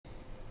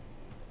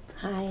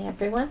Hi,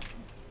 everyone.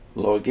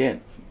 Hello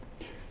again.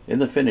 In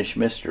the Finished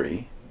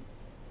Mystery,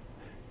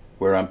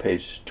 we're on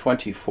page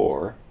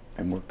 24,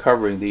 and we're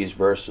covering these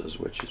verses,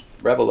 which is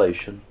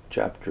Revelation,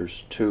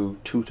 chapters 2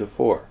 to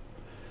 4.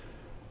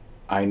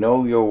 I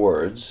know your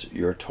words,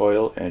 your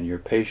toil, and your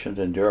patient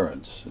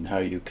endurance, and how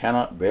you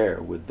cannot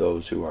bear with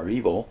those who are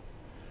evil,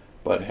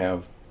 but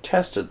have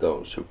tested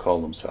those who call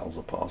themselves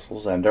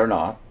apostles and are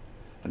not,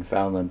 and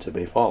found them to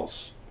be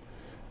false.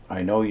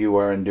 I know you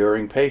are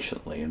enduring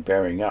patiently and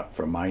bearing up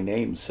for my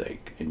name's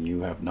sake, and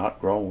you have not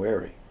grown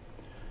weary.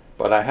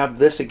 But I have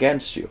this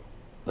against you,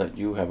 that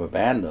you have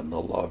abandoned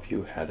the love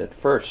you had at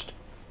first.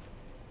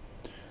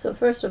 So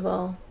first of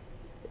all,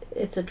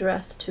 it's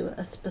addressed to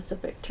a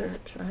specific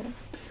church, right?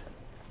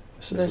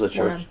 This is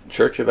the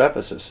church of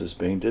Ephesus is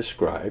being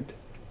described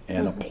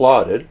and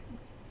applauded,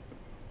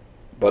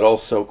 but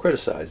also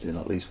criticized in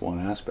at least one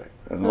aspect.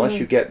 And unless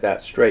you get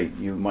that straight,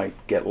 you might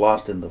get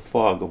lost in the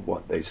fog of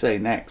what they say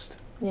next.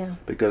 Yeah.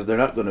 Because they're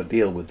not going to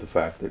deal with the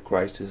fact that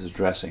Christ is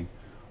addressing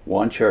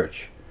one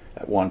church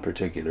at one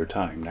particular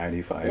time,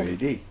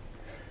 95 AD.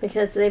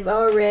 Because they've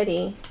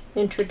already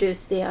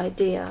introduced the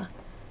idea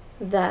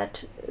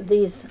that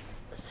these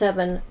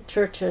 7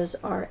 churches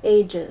are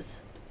ages,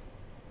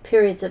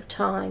 periods of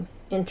time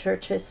in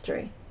church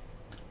history.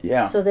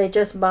 Yeah. So they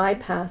just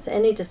bypass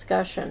any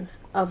discussion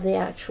of the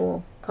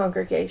actual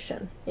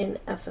congregation in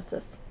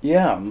Ephesus.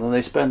 Yeah, and then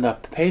they spend a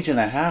page and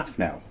a half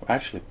now,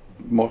 actually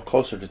more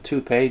closer to 2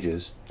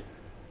 pages,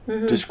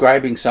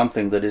 describing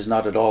something that is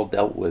not at all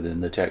dealt with in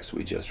the text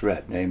we just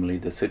read, namely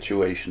the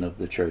situation of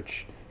the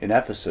church in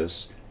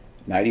Ephesus,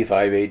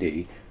 95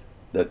 AD,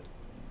 that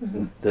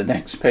the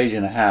next page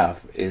and a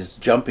half is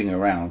jumping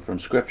around from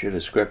scripture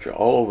to scripture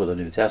all over the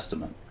New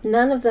Testament.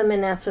 None of them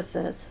in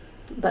Ephesus,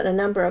 but a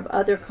number of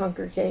other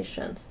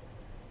congregations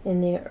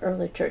in the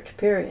early church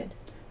period.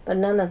 But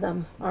none of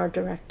them are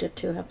directed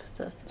to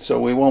Ephesus.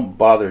 So we won't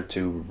bother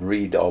to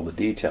read all the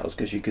details,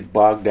 because you could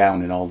bog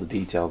down in all the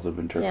details of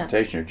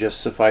interpretation. Or just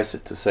suffice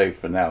it to say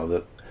for now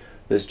that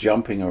this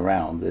jumping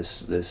around,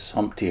 this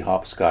Humpty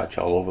hopscotch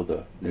all over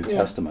the New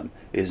Testament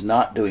is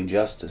not doing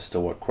justice to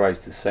what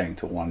Christ is saying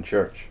to one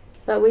church.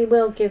 But we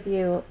will give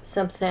you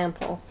some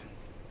samples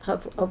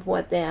of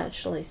what they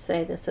actually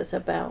say this is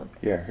about.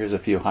 Yeah, here's a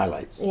few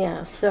highlights.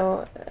 Yeah,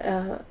 so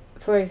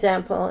for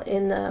example,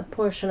 in the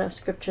portion of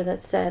scripture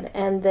that said,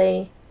 and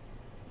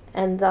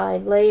thy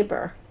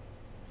labor,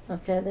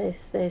 okay,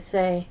 they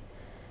say,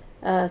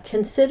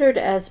 considered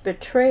as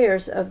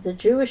betrayers of the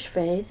Jewish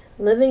faith,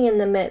 living in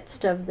the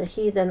midst of the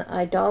heathen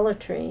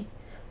idolatry,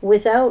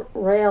 without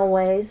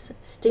railways,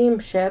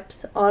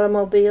 steamships,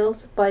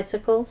 automobiles,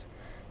 bicycles,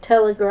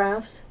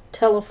 telegraphs,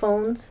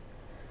 telephones,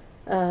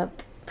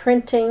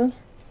 printing,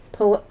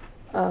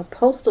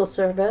 postal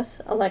service,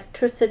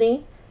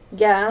 electricity,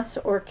 gas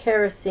or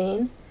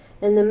kerosene,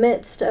 in the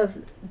midst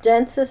of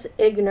densest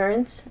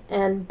ignorance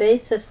and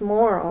basest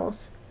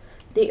morals,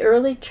 the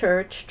early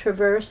church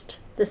traversed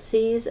the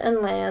seas and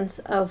lands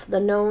of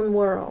the known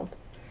world,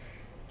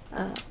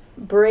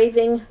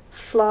 braving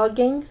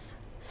floggings,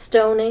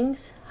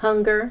 stonings,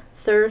 hunger,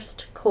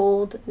 thirst,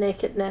 cold,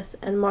 nakedness,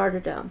 and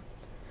martyrdom,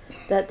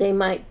 that they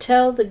might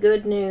tell the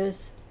good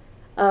news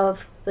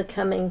of the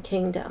coming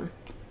kingdom.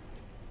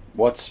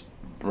 What's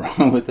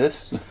wrong with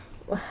this?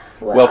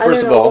 Well, first I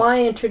don't of know all,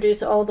 why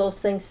introduce all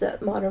those things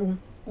that modern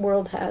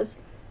world has.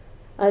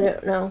 I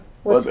don't know.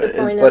 What's the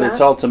point of but that? it's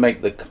all to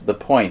make the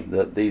point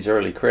that these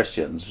early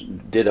Christians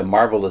did a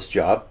marvelous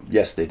job.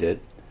 Yes, they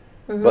did.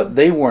 But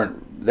they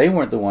weren't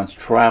the ones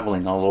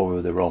traveling all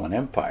over the Roman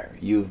Empire.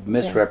 You've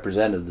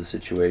misrepresented the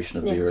situation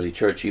of the early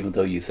church, even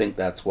though you think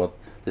that's what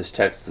this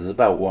text is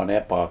about, one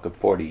epoch of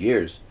 40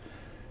 years.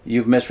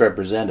 You've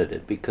misrepresented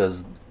it,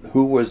 because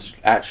who was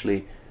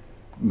actually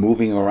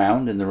moving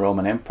around in the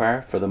Roman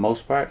Empire for the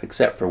most part,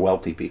 except for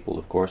wealthy people,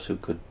 of course, who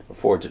could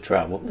afford to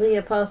travel? The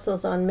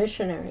apostles on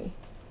missionary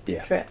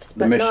trips,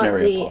 but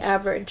missionary not the apostles.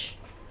 Average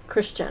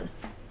Christian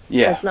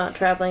Yeah. was not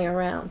traveling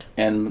around.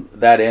 And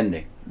that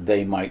ending,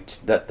 they might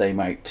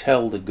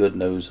tell the good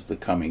news of the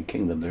coming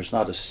kingdom. There's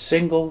not a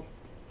single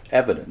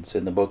evidence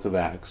in the book of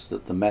Acts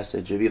that the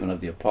message of even of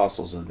the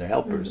apostles and their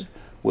helpers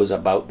was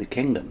about the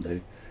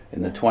kingdom.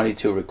 In the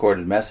 22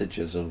 recorded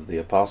messages of the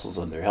apostles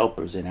and their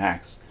helpers in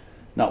Acts,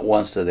 not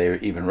once do they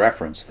even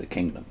reference the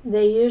kingdom.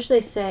 They usually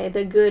say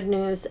the good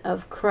news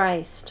of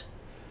Christ,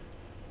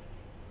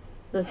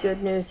 the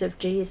good news of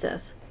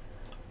Jesus.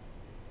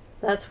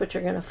 That's what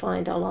you're going to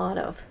find a lot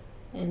of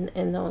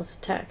in those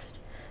texts.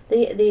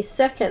 The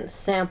second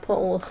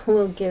sample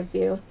we'll give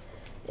you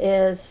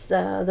is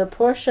the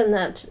portion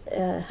that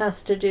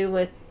has to do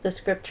with the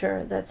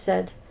scripture that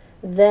said,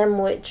 them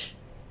which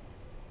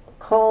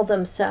call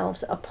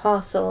themselves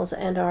apostles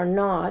and are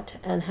not,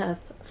 and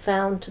hath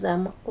found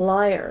them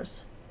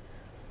liars.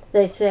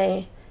 They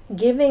say,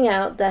 giving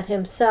out that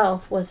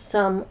himself was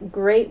some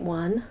great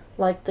one,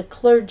 like the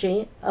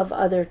clergy of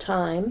other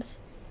times,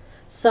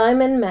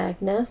 Simon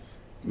Magus,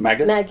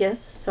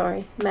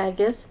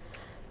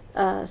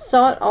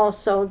 sought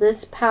also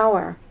this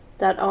power,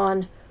 that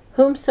on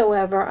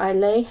whomsoever I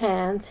lay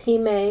hands, he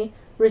may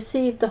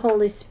received the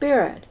Holy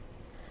Spirit,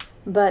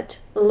 but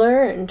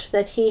learned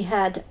that he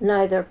had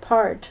neither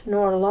part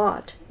nor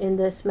lot in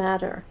this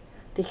matter,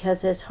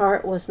 because his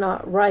heart was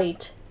not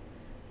right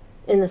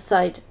in the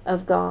sight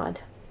of God.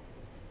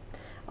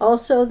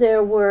 Also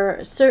there were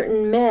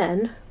certain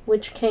men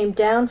which came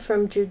down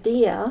from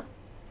Judea,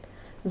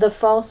 the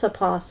false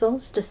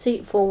apostles,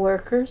 deceitful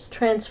workers,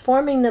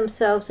 transforming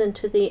themselves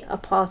into the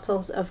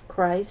apostles of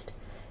Christ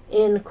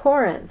in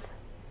Corinth.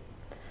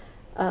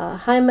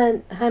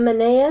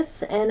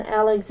 Hymenaeus and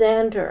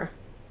Alexander,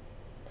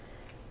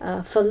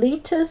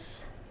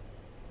 Philetus,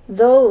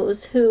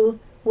 those who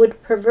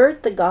would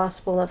pervert the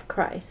gospel of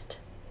Christ,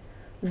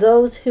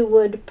 those who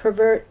would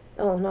pervert,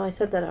 oh no, I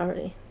said that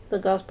already, the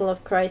gospel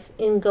of Christ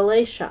in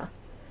Galatia.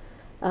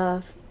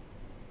 I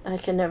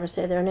can never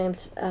say their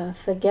names,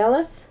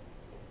 Phygellus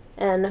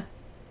and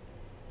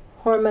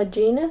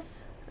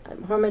Hermogenes?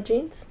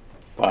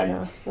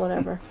 Fine.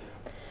 Whatever.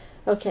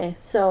 Okay,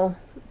 so...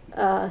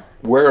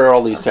 where are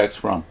all these texts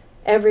from?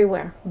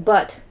 Everywhere,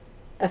 but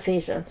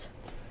Ephesians.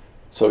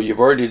 So you've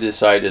already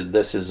decided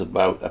this is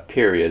about a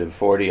period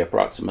of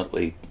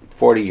approximately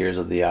 40 years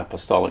of the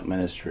apostolic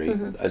ministry,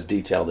 as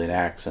detailed in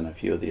Acts and a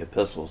few of the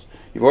epistles.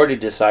 You've already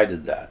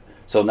decided that.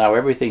 So now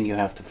everything you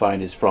have to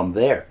find is from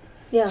there.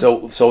 Yeah.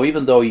 So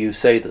even though you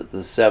say that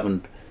the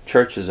 7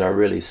 churches are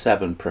really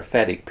 7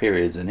 prophetic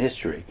periods in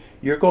history,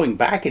 you're going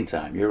back in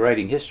time. You're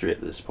writing history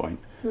at this point,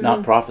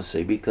 not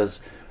prophecy,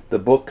 because the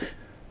book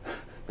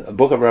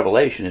of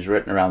Revelation is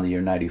written around the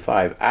year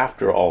 95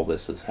 after all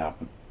this has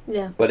happened.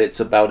 Yeah. But it's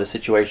about a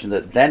situation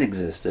that then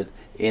existed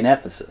in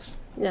Ephesus.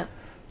 Yeah.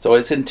 So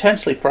it's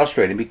intensely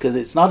frustrating because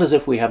it's not as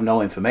if we have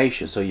no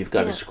information, so you've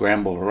got to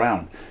scramble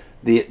around.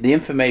 The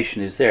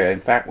information is there.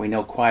 In fact, we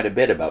know quite a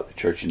bit about the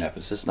church in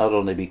Ephesus, not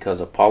only because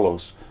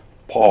Apollos,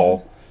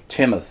 Paul,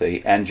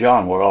 Timothy, and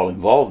John were all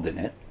involved in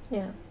it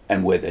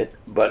and with it,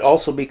 but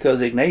also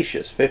because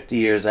Ignatius, 50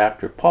 years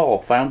after Paul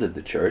founded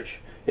the church,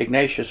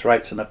 Ignatius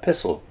writes an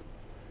epistle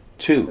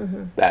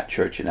to that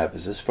church in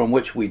Ephesus, from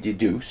which we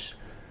deduce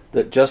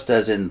that just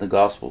as in the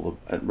Gospel,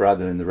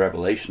 rather in the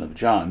Revelation of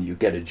John, you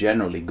get a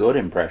generally good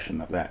impression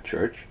of that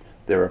church.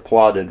 They're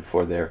applauded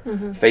for their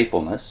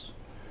faithfulness,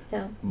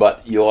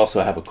 but you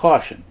also have a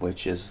caution,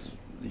 which is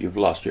you've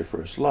lost your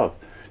first love.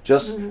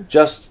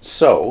 Just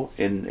so,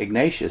 in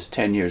Ignatius,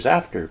 10 years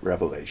after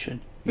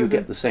Revelation, you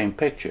get the same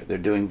picture. They're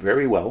doing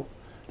very well.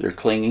 They're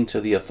clinging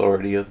to the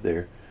authority of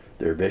their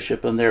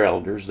bishop and their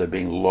elders. They're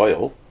being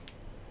loyal.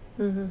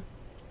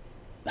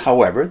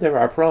 However, there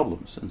are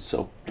problems, and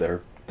so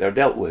they're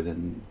dealt with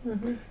in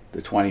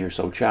the 20 or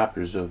so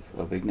chapters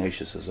of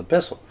Ignatius's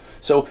epistle.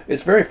 So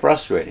it's very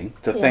frustrating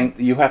to think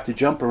that you have to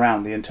jump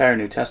around the entire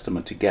New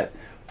Testament to get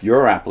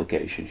your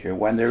application here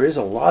when there is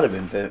a lot of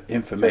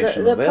information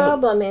so the available.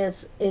 problem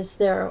is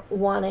they're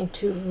wanting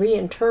to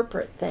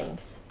reinterpret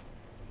things.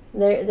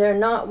 They're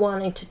not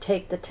wanting to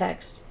take the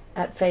text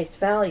at face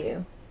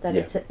value, that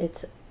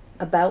it's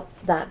about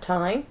that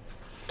time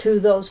to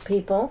those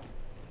people.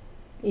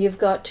 You've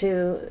got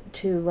to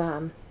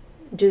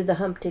do the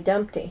Humpty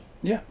Dumpty.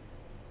 Yeah.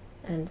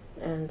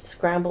 And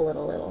scramble it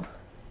a little.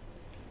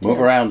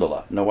 Move around a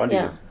lot. No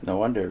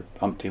wonder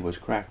Humpty was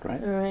cracked,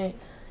 right? All right.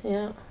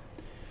 Yeah.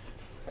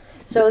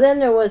 So then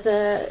there was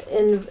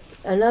in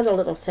another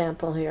little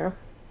sample here.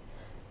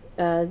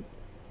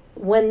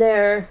 When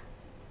they're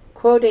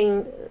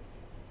quoting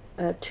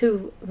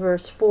 2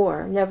 verse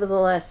 4,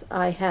 nevertheless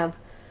I have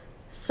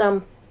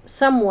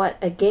somewhat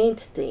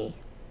against thee.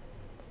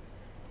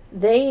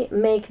 They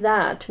make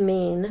that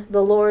mean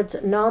the Lord's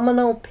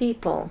nominal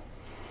people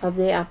of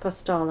the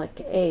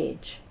apostolic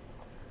age.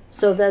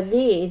 So that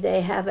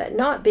they have it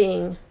not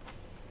being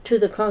to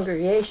the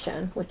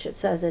congregation, which it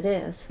says it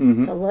is.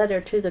 It's a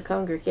letter to the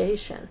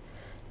congregation.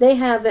 They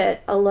have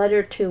it a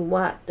letter to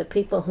what? The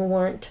people who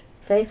weren't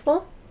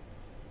faithful?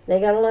 They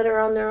got a letter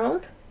on their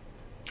own?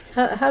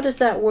 How does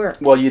that work?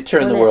 Well, you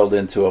turn the world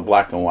into a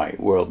black and white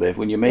world. But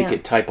when you make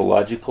it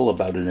typological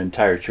about an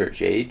entire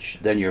church age,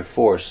 then you're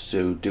forced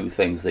to do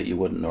things that you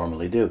wouldn't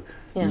normally do.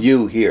 Yeah.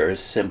 You here is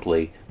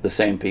simply the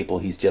same people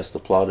he's just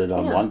applauded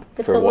on one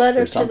it's for a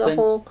letter for something. to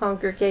the whole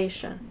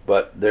congregation.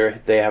 But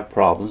they have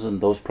problems,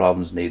 and those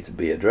problems need to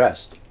be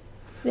addressed.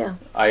 Yeah.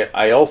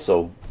 I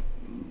also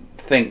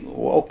think,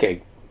 well,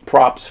 okay,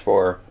 props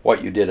for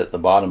what you did at the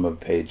bottom of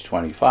page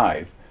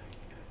 25.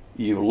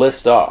 You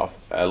list off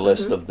a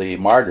list of the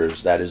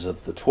martyrs, that is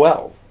of the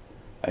 12,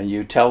 and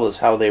you tell us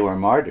how they were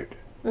martyred.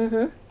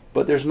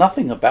 But there's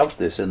nothing about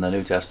this in the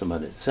New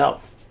Testament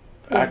itself.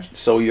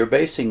 So you're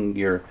basing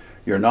your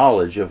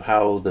knowledge of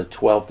how the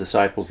 12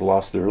 disciples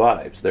lost their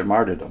lives, their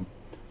martyrdom,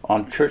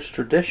 on church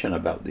tradition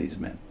about these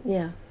men.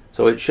 Yeah.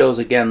 So it shows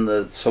again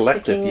the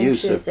selective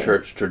use of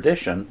church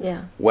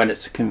tradition when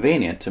it's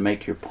convenient to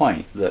make your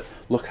point that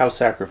look how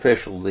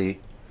sacrificial the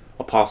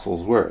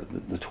apostles were,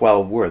 the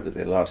 12 were, that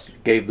they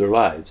gave their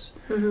lives.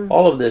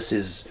 All of this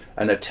is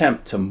an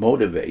attempt to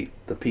motivate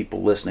the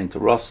people listening to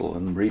Russell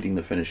and reading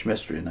the Finished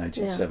Mystery in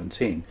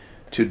 1917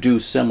 to do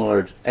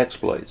similar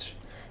exploits.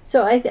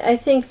 So I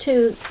think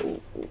too,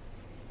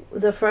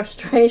 the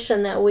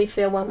frustration that we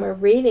feel when we're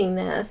reading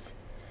this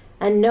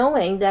And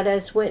knowing that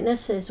as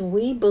witnesses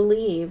we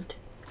believed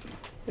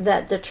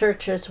that the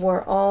churches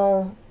were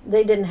all,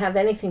 they didn't have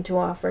anything to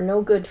offer,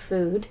 no good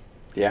food.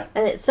 Yeah.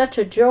 And it's such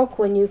a joke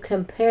when you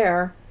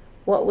compare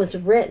what was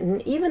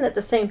written, even at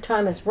the same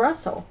time as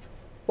Russell,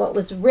 what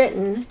was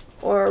written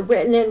or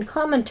written in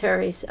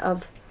commentaries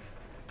of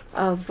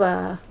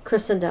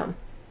Christendom,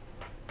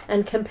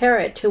 and compare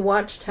it to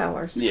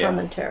Watchtower's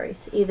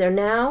commentaries, either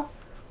now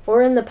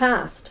or in the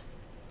past.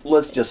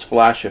 Let's just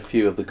flash a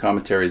few of the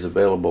commentaries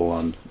available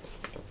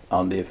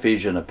on the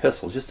Ephesian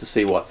epistle, just to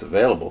see what's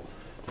available.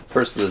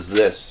 First is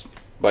this,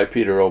 by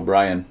Peter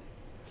O'Brien,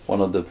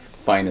 one of the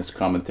finest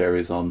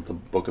commentaries on the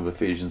book of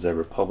Ephesians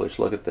ever published.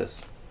 Look at this.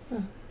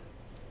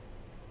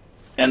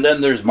 And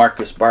then there's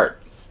Marcus Barth,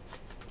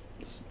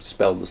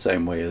 spelled the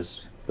same way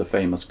as the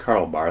famous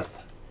Karl Barth.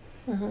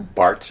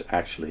 Barth,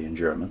 actually, in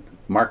German.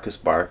 Marcus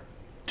Barth,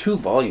 2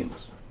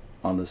 volumes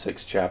on the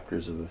 6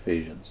 chapters of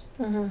Ephesians.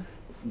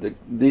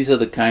 These are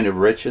the kind of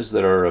riches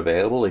that are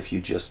available if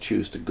you just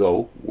choose to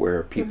go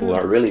where people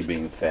are really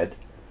being fed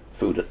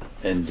food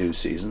in due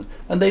season,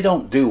 and they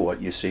don't do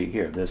what you see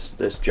here.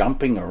 This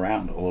jumping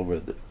around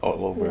all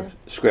over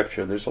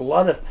Scripture. There's a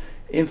lot of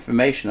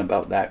information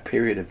about that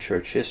period of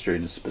church history,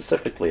 and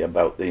specifically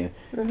about the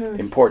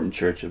important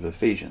church of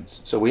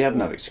Ephesians. So we have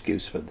no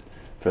excuse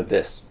for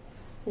this.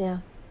 Yeah.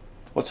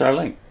 What's our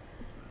link?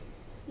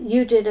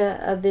 You did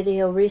a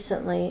video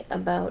recently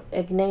about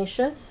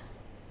Ignatius,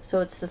 so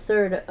it's the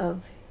 3rd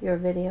of your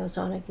videos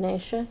on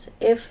Ignatius.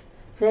 If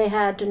they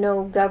had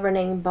no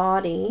governing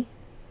body,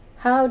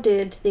 how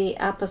did the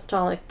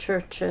apostolic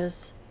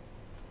churches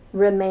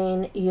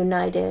remain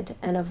united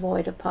and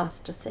avoid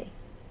apostasy?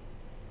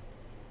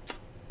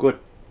 Good.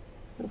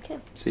 Okay.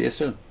 See you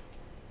soon.